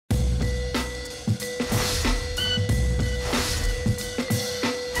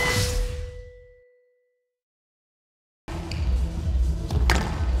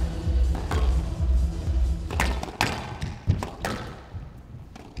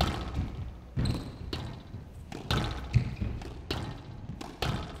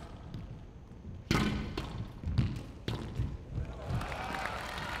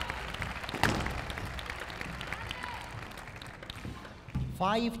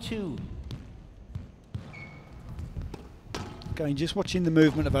5-2. Again, just watching the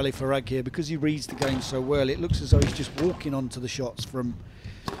movement of Ali Farag here, because he reads the game so well, it looks as though he's just walking onto the shots from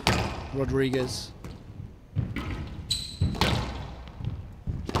Rodriguez.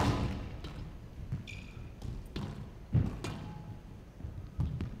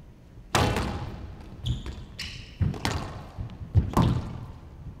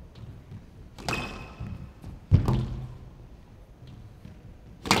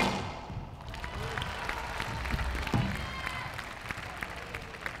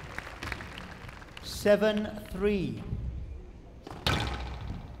 Seven, 3.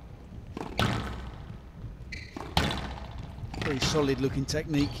 Very solid looking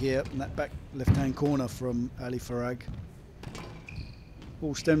technique here in that back left hand corner from Ali Farag.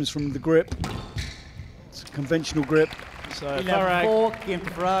 All stems from the grip. It's a conventional grip. So 11-4, game to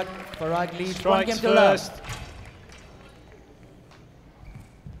Farag. Farag leads strikes one game to first. love.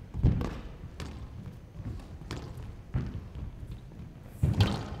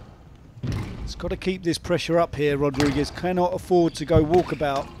 Got to keep this pressure up here. Rodriguez cannot afford to go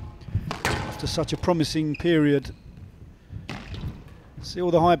walkabout after such a promising period. See all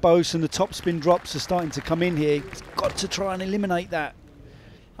the high bows and the top spin drops are starting to come in here. He's got to try and eliminate that.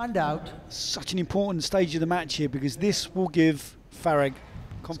 Hand out. Such an important stage of the match here, because this will give Farag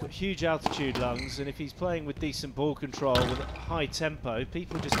He's got huge altitude lungs, and if he's playing with decent ball control with a high tempo,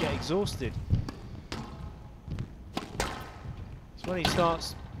 people just get exhausted. It's when he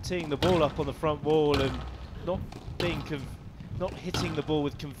starts teeing the ball up on the front wall and not hitting the ball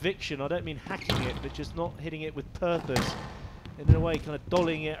with conviction. I don't mean hacking it, but just not hitting it with purpose, and in a way kind of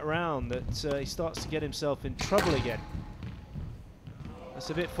dollying it around, that he starts to get himself in trouble again. That's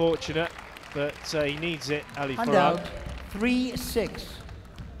a bit fortunate, but he needs it, Ali Hand Farag. out. 3-6.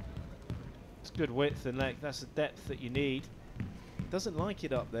 It's good width and length. That's the depth that you need. Doesn't like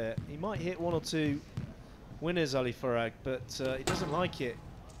it up there. He might hit one or two winners, Ali Farag, but he doesn't like it.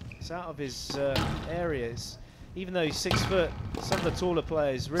 It's out of his areas. Even though he's 6 foot, some of the taller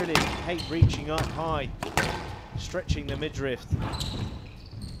players really hate reaching up high, stretching the midriff.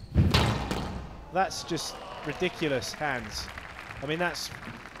 That's just ridiculous hands. I mean, that's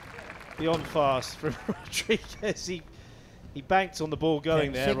beyond fast from Rodriguez. He banked on the ball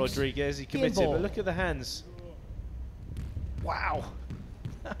going there, Rodriguez. He committed, but look at the hands. Wow.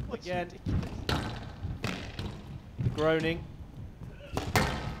 Again, the groaning.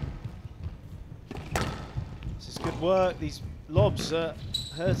 This is good work. These lobs are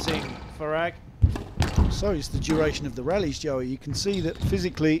hurting Farag. So it's the duration of the rallies, Joey. You can see that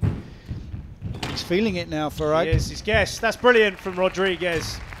physically he's feeling it now, Farag. Yes, he's guessed. That's brilliant from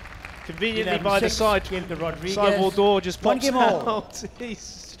Rodriguez. Conveniently by the sidewall door, just pops out. He's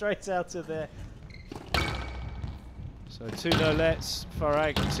straight out of there. So 2 no lets,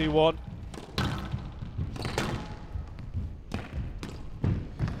 Farag 2-1.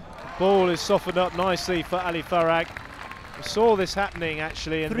 Ball is softened up nicely for Ali Farag. We saw this happening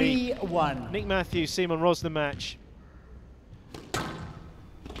actually in the 3-1. Nick Matthews, Simon Rosner match.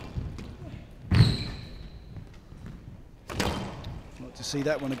 Like to see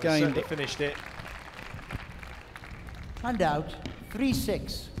that one again. Certainly finished it. Hand out.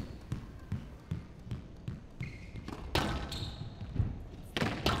 3-6.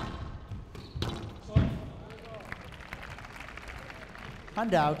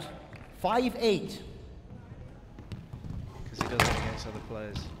 Hand out. 5-8. Because he does it against other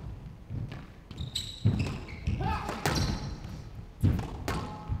players.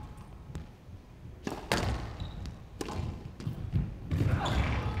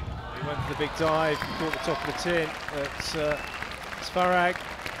 He went for the big dive, caught the top of the tin, but it's Farag.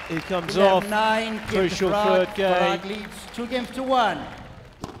 He comes off. 9, crucial third game. Farag leads 2 games to 1.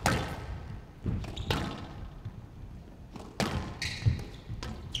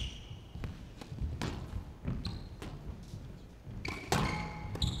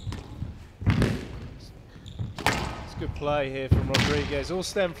 Good play here from Rodriguez, all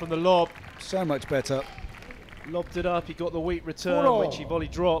stemmed from the lob. So much better. Lobbed it up, he got the weak return, which he volley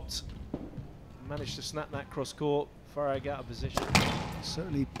dropped. Managed to snap that cross court. Farag out of position.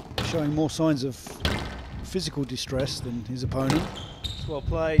 Certainly showing more signs of physical distress than his opponent. It's well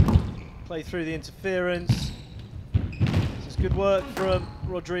played. Play through the interference. This is good work from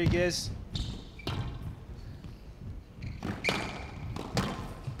Rodriguez.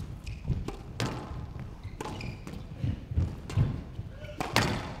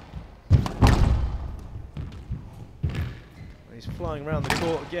 He's flying around the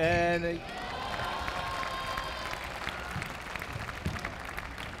court again.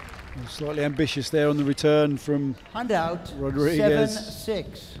 Slightly ambitious there on the return from Handout. Rodriguez.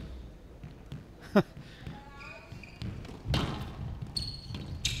 7-6.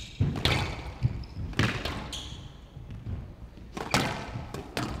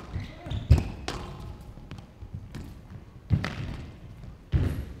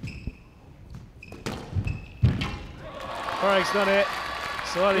 Farag's done it.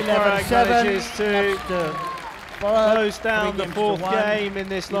 So Ali 11-7. Farag manages to Farag. close down the 4th game in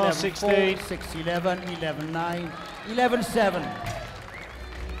this last 16. 6-11, 11-9, 11-7.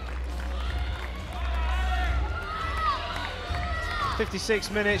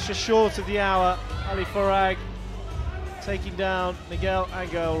 56 minutes, just short of the hour. Ali Farag taking down Miguel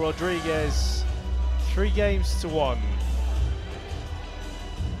Angel Rodriguez. 3 games to 1.